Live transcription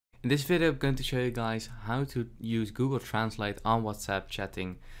In this video I'm going to show you guys how to use Google Translate on WhatsApp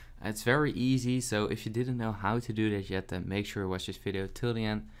chatting. It's very easy, so if you didn't know how to do that yet, then make sure you watch this video till the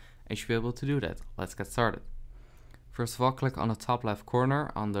end and you should be able to do that. Let's get started. First of all, click on the top left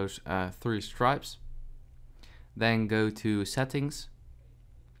corner on those three stripes. Then go to Settings,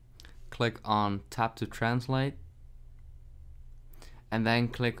 click on Tap to Translate, and then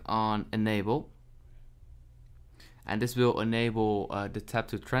click on Enable. And this will enable the Tap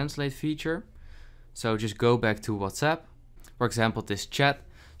to Translate feature. So just go back to WhatsApp, for example this chat.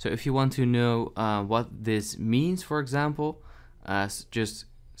 So if you want to know what this means, for example, just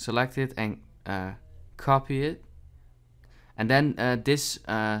select it and copy it, and then this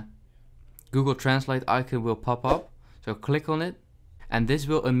Google Translate icon will pop up. So click on it, and this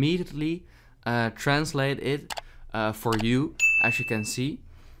will immediately translate it for you, as you can see.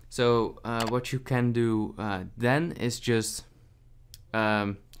 So what you can do then is just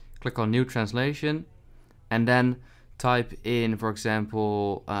click on New Translation, and then type in, for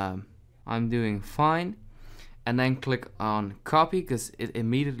example, I'm doing fine, and then click on Copy, because it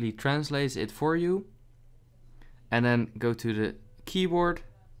immediately translates it for you. And then go to the keyboard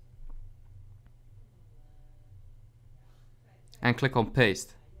and click on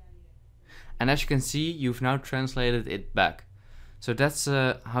Paste. And as you can see, you've now translated it back. So that's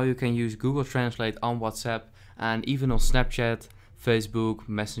how you can use Google Translate on WhatsApp and even on Snapchat, Facebook,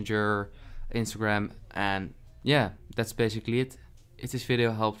 Messenger, Instagram, and yeah, that's basically it. If this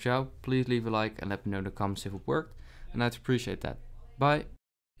video helped you out, please leave a like and let me know in the comments if it worked, and I'd appreciate that. Bye!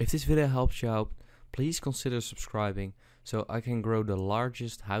 If this video helped you out, please consider subscribing so I can grow the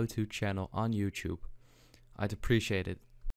largest how-to channel on YouTube. I'd appreciate it.